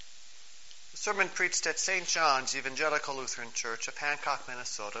sermon preached at St. John's Evangelical Lutheran Church of Hancock,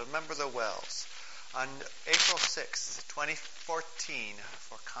 Minnesota. Remember the Wells. On April 6th, 2014,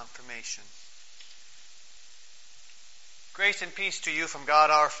 for confirmation. Grace and peace to you from God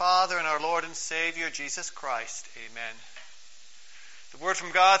our Father and our Lord and Savior, Jesus Christ. Amen. The word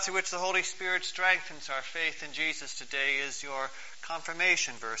from God through which the Holy Spirit strengthens our faith in Jesus today is your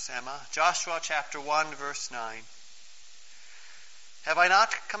confirmation verse, Emma. Joshua chapter 1, verse 9. Have I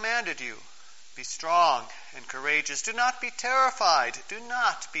not commanded you? Be strong and courageous. Do not be terrified. Do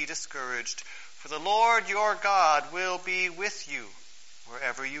not be discouraged. For the Lord your God will be with you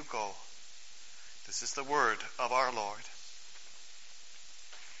wherever you go. This is the word of our Lord.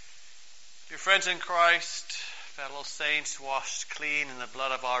 Dear friends in Christ, fellow saints washed clean in the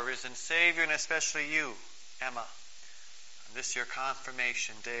blood of our risen Savior, and especially you, Emma, on this your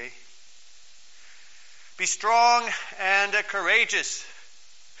confirmation day. Be strong and courageous.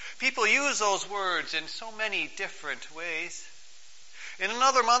 People use those words in so many different ways. In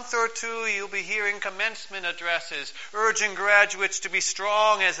another month or two, you'll be hearing commencement addresses urging graduates to be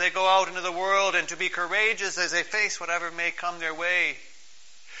strong as they go out into the world and to be courageous as they face whatever may come their way.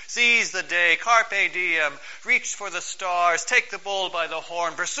 Seize the day, carpe diem, reach for the stars, take the bull by the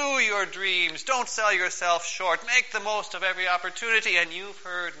horn, pursue your dreams, don't sell yourself short, make the most of every opportunity, and you've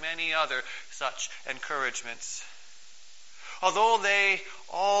heard many other such encouragements. Although they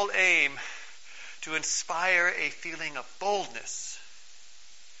all aim to inspire a feeling of boldness,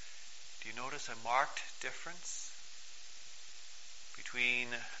 do you notice a marked difference between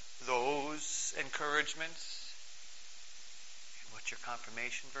those encouragements and what your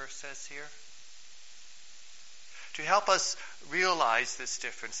confirmation verse says here? To help us realize this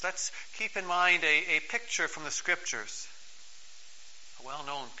difference, let's keep in mind a picture from the Scriptures, a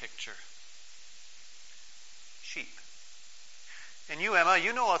well-known picture. Sheep. And you, Emma,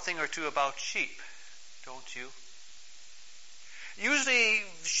 you know a thing or two about sheep, don't you? Usually,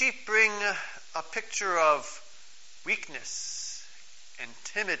 sheep bring a picture of weakness and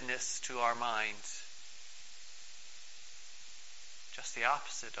timidness to our minds. Just the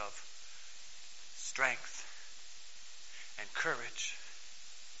opposite of strength and courage.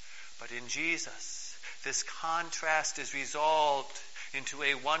 But in Jesus, this contrast is resolved into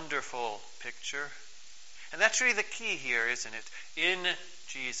a wonderful picture. And that's really the key here, isn't it? In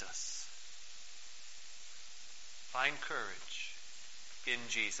Jesus. Find courage in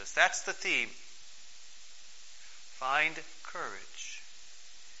Jesus. That's the theme. Find courage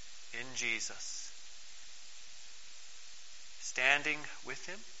in Jesus. Standing with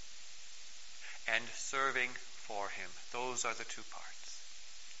Him and serving for Him. Those are the two parts.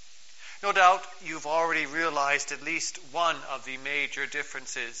 No doubt you've already realized at least one of the major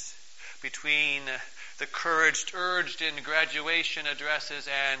differences between the courage urged in graduation addresses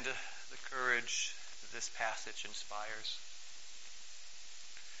and the courage that this passage inspires.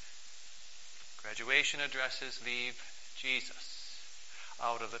 Graduation addresses leave Jesus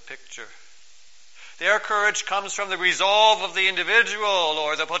out of the picture. Their courage comes from the resolve of the individual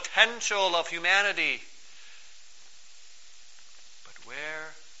or the potential of humanity. But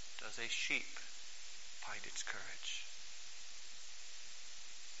where does a sheep find its courage?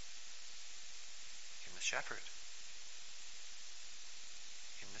 In the shepherd.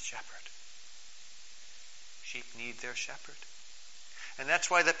 In the shepherd. Sheep need their shepherd. And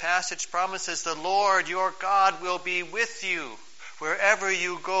that's why the passage promises the Lord your God will be with you wherever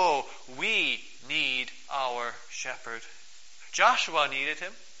you go. We need our shepherd. Joshua needed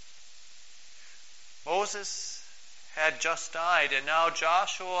him. Moses had just died, and now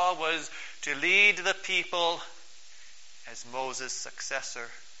Joshua was to lead the people as Moses' successor.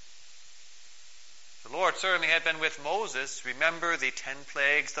 The Lord certainly had been with Moses. Remember the 10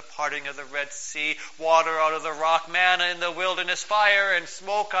 plagues, the parting of the Red Sea, water out of the rock, manna in the wilderness, fire and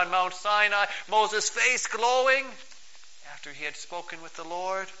smoke on Mount Sinai, Moses' face glowing after he had spoken with the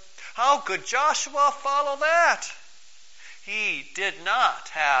Lord. How could Joshua follow that? He did not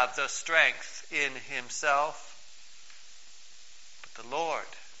have the strength in himself, but the Lord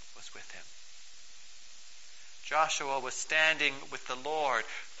was with him. Joshua was standing with the Lord,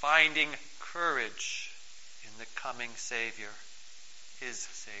 finding courage in the coming Savior, his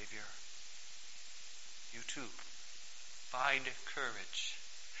Savior. You too, find courage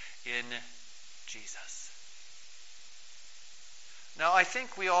in Jesus. Now, I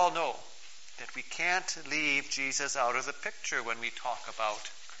think we all know that we can't leave Jesus out of the picture when we talk about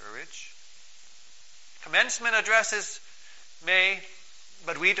courage. Commencement addresses may,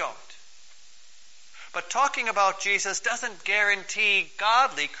 but we don't. But talking about Jesus doesn't guarantee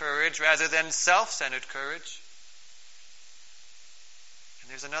godly courage rather than self-centered courage. And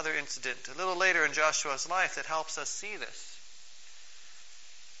there's another incident a little later in Joshua's life that helps us see this.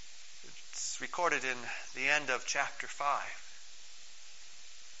 It's recorded in the end of chapter 5.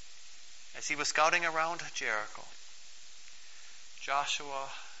 As he was scouting around Jericho, Joshua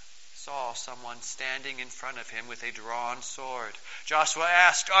saw someone standing in front of him with a drawn sword. Joshua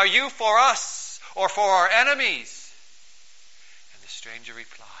asked, "Are you for us or for our enemies?" And the stranger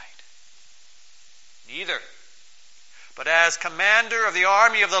replied, "Neither. But as commander of the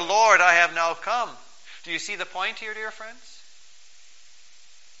army of the Lord, I have now come." Do you see the point here, dear friends?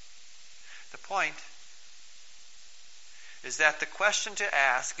 The point is that the question to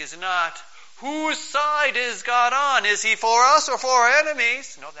ask is not, whose side is God on? Is he for us or for our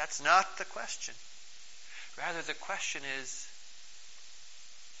enemies? No, that's not the question. Rather, the question is,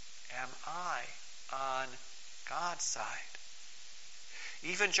 am I on God's side?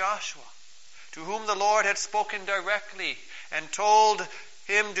 Even Joshua, to whom the Lord had spoken directly and told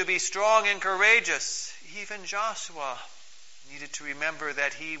him to be strong and courageous, even Joshua needed to remember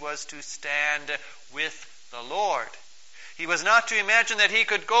that he was to stand with the Lord. He was not to imagine that he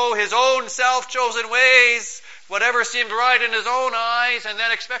could go his own self-chosen ways, whatever seemed right in his own eyes, and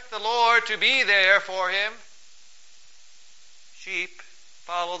then expect the Lord to be there for him. Sheep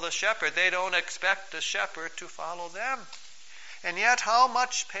follow the shepherd. They don't expect the shepherd to follow them. And yet how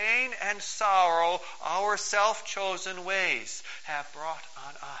much pain and sorrow our self-chosen ways have brought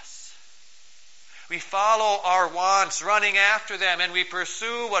on us. We follow our wants, running after them, and we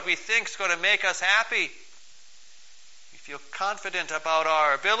pursue what we think is going to make us happy. We feel confident about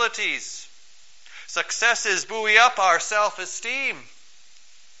our abilities. Successes buoy up our self-esteem.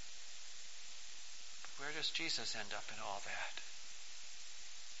 But where does Jesus end up in all that?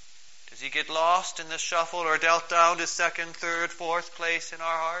 Does he get lost in the shuffle or dealt down to second, third, fourth place in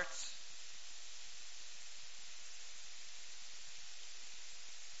our hearts?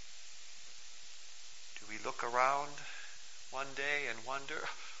 Do we look around one day and wonder,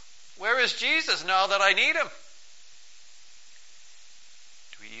 where is Jesus now that I need him?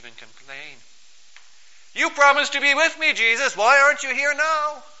 Do we even complain? You promised to be with me, Jesus. Why aren't you here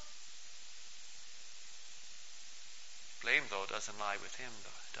now? Blame, though, doesn't lie with him,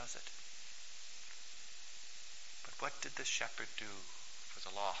 though, does it? But what did the shepherd do for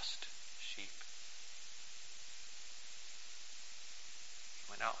the lost sheep? He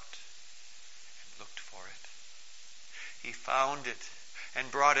went out and looked for it. He found it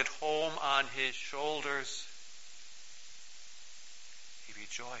and brought it home on his shoulders. He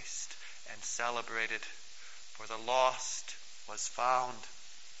rejoiced and celebrated, for the lost was found.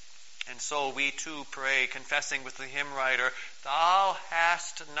 And so we too pray, confessing with the hymn writer, "Thou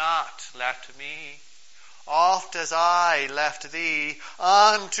hast not left me, oft as I left thee.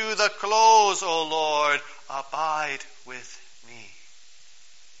 Unto the close, O Lord, abide with me."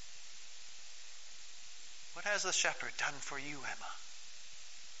 What has the shepherd done for you, Emma?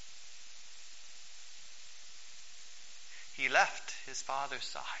 He left his father's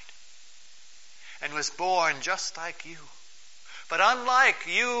side and was born just like you. But unlike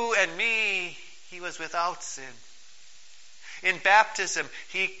you and me, he was without sin. In baptism,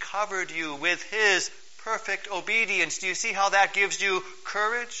 he covered you with his perfect obedience. Do you see how that gives you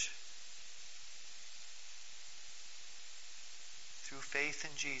courage? Through faith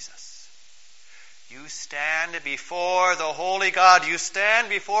in Jesus, you stand before the holy God. You stand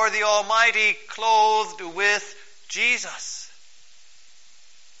before the Almighty clothed with Jesus.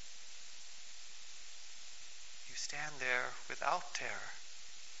 Stand there without terror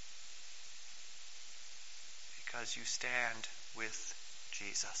because you stand with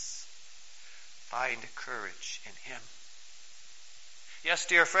Jesus. Find courage in him. Yes,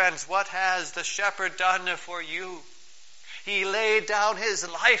 dear friends, what has the shepherd done for you? He laid down his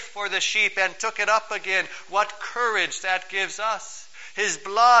life for the sheep and took it up again. What courage that gives us. His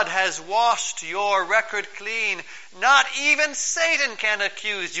blood has washed your record clean. Not even Satan can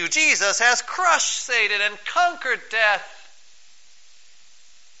accuse you. Jesus has crushed Satan and conquered death.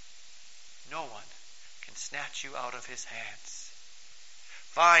 No one can snatch you out of his hands.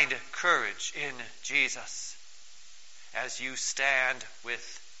 Find courage in Jesus as you stand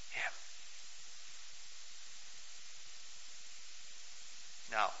with him.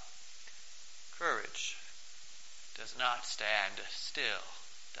 Now, courage does not stand still,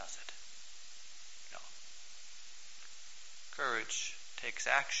 does it? No. Courage takes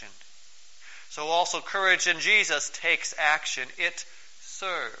action. So also courage in Jesus takes action. It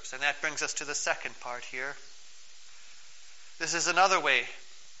serves. And that brings us to the second part here. This is another way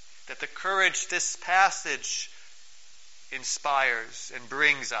that the courage this passage inspires and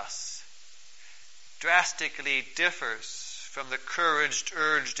brings us drastically differs from the courage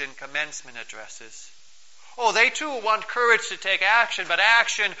urged in commencement addresses. Oh, they too want courage to take action, but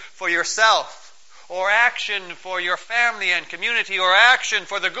action for yourself, or action for your family and community, or action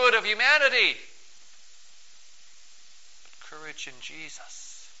for the good of humanity. But courage in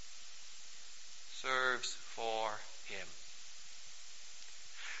Jesus serves for Him.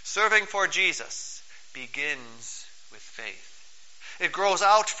 Serving for Jesus begins with faith. It grows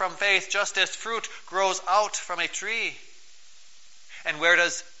out from faith just as fruit grows out from a tree. And where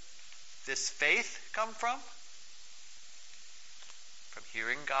does this faith come from? From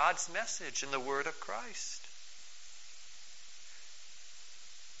hearing God's message in the Word of Christ.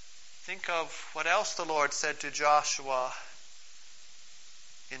 Think of what else the Lord said to Joshua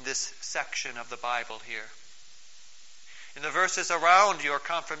in this section of the Bible here. In the verses around your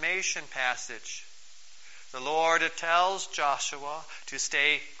confirmation passage, the Lord tells Joshua to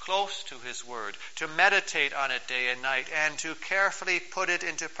stay close to His Word, to meditate on it day and night, and to carefully put it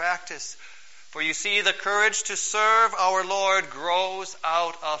into practice. For you see, the courage to serve our Lord grows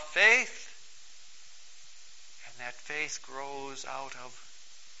out of faith. And that faith grows out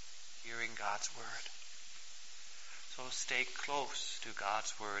of hearing God's Word. So stay close to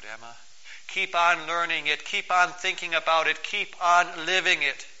God's Word, Emma. Keep on learning it. Keep on thinking about it. Keep on living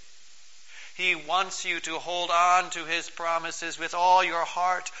it. He wants you to hold on to His promises with all your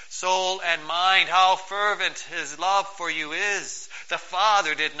heart, soul, and mind. How fervent His love for you is. The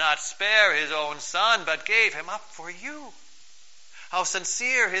Father did not spare His own Son, but gave Him up for you. How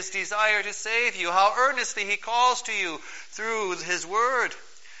sincere His desire to save you. How earnestly He calls to you through His Word.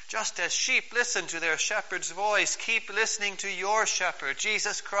 Just as sheep listen to their shepherd's voice, keep listening to your shepherd,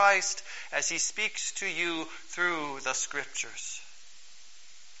 Jesus Christ, as He speaks to you through the Scriptures.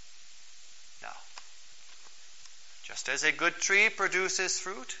 Now, just as a good tree produces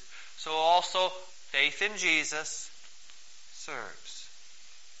fruit, so also faith in Jesus serves.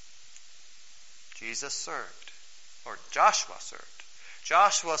 Jesus served, or Joshua served.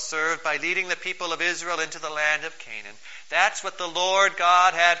 Joshua served by leading the people of Israel into the land of Canaan. That's what the Lord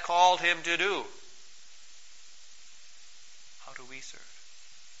God had called him to do. How do we serve?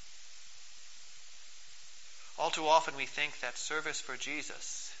 All too often we think that service for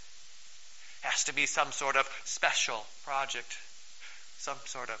Jesus has to be some sort of special project, some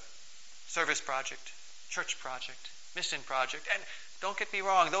sort of service project, church project, mission project. And don't get me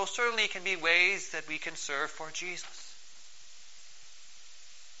wrong, those certainly can be ways that we can serve for Jesus.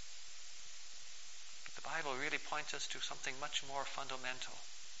 The Bible really points us to something much more fundamental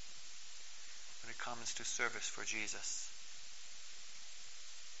when it comes to service for Jesus.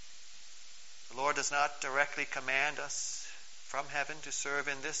 The Lord does not directly command us from heaven to serve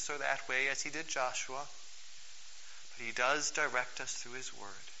in this or that way as He did Joshua, but He does direct us through His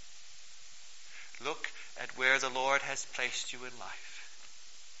Word. Look at where the Lord has placed you in life.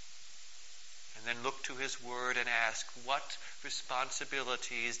 And then look to His Word and ask, what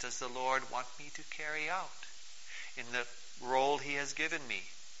responsibilities does the Lord want me to carry out in the role He has given me?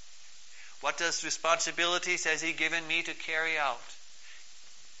 What responsibilities has He given me to carry out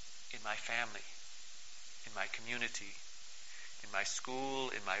in my family, in my community, in my school,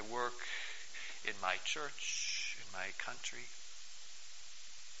 in my work, in my church, in my country?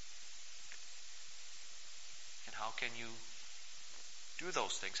 And how can you do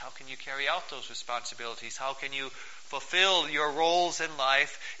those things? How can you carry out those responsibilities? How can you fulfill your roles in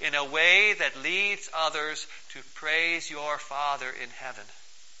life in a way that leads others to praise your Father in heaven?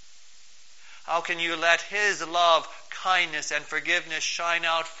 How can you let His love, kindness, and forgiveness shine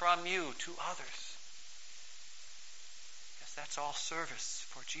out from you to others? Yes, that's all service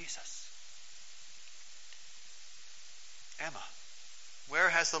for Jesus. Emma, where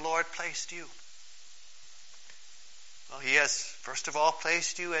has the Lord placed you? Well, He has, first of all,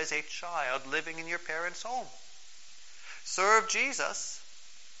 placed you as a child living in your parents' home. Serve Jesus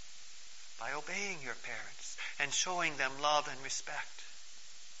by obeying your parents and showing them love and respect.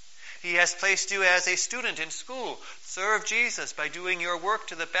 He has placed you as a student in school. Serve Jesus by doing your work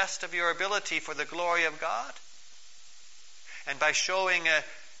to the best of your ability for the glory of God, and by showing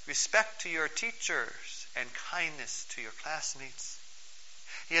respect to your teachers and kindness to your classmates.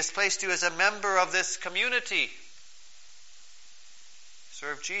 He has placed you as a member of this community.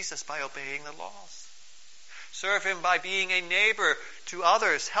 Serve Jesus by obeying the laws. Serve Him by being a neighbor to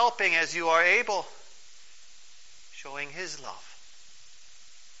others, helping as you are able, showing His love.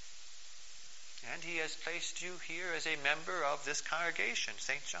 And He has placed you here as a member of this congregation,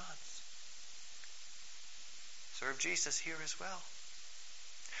 St. John's. Serve Jesus here as well.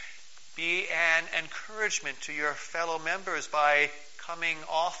 Be an encouragement to your fellow members by coming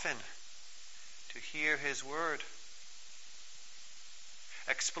often to hear His Word.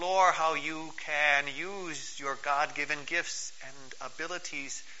 Explore how you can use your God-given gifts and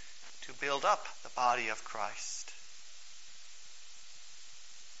abilities to build up the body of Christ.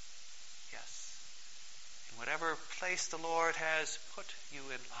 Yes. In whatever place the Lord has put you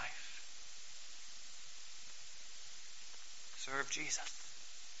in life, serve Jesus.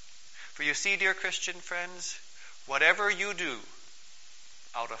 For you see, dear Christian friends, whatever you do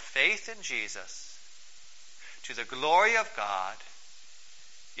out of faith in Jesus, to the glory of God,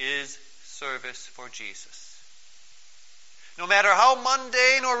 is service for Jesus. No matter how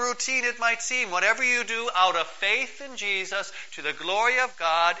mundane or routine it might seem, whatever you do out of faith in Jesus, to the glory of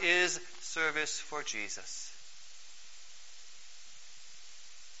God, is service for Jesus.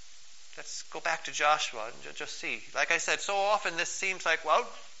 Let's go back to Joshua and just see. Like I said, so often this seems like, well,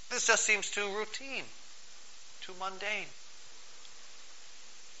 this just seems too routine, too mundane.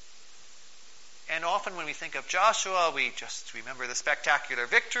 And often when we think of Joshua, we just remember the spectacular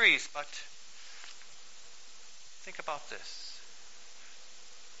victories, but think about this.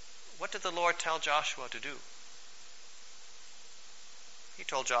 What did the Lord tell Joshua to do? He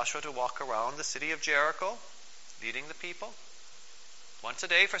told Joshua to walk around the city of Jericho, leading the people, once a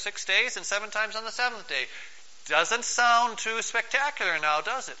day for 6 days and 7 times on the 7th day. Doesn't sound too spectacular now,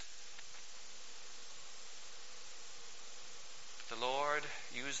 does it? The Lord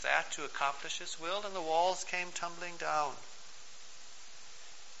used that to accomplish His will, and the walls came tumbling down.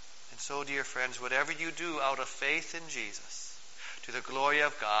 And so, dear friends, whatever you do out of faith in Jesus, to the glory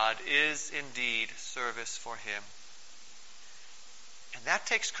of God, is indeed service for Him. And that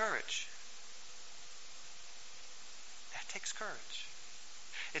takes courage. That takes courage.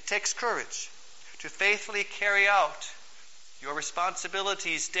 It takes courage to faithfully carry out your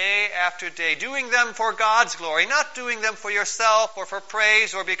responsibilities day after day, doing them for God's glory, not doing them for yourself or for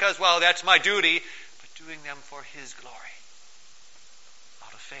praise or because, well, that's my duty, but doing them for His glory,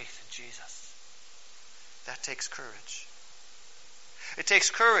 out of faith in Jesus. That takes courage. It takes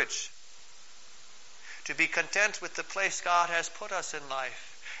courage to be content with the place God has put us in life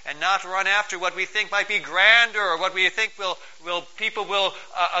and not run after what we think might be grander or what we think people will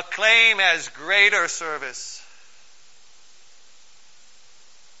acclaim as greater service.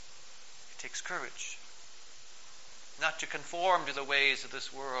 It takes courage not to conform to the ways of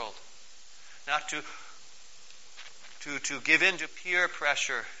this world, not to give in to peer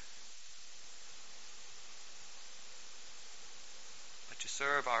pressure, but to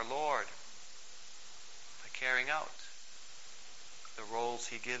serve our Lord by carrying out the roles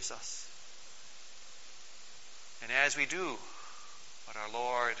He gives us. And as we do what our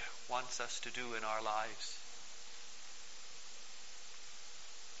Lord wants us to do in our lives,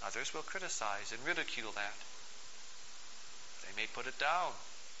 others will criticize and ridicule that. They may put it down.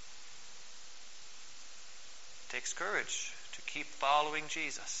 It takes courage to keep following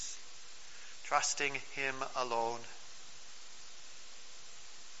Jesus, trusting Him alone.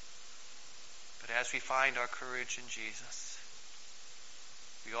 But as we find our courage in Jesus,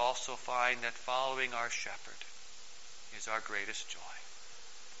 we also find that following our shepherd is our greatest joy.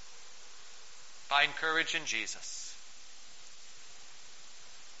 Find courage in Jesus.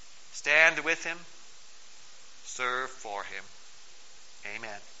 Stand with Him. Serve for Him.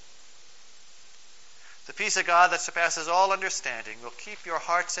 Amen. The peace of God that surpasses all understanding will keep your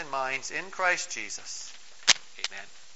hearts and minds in Christ Jesus. Amen.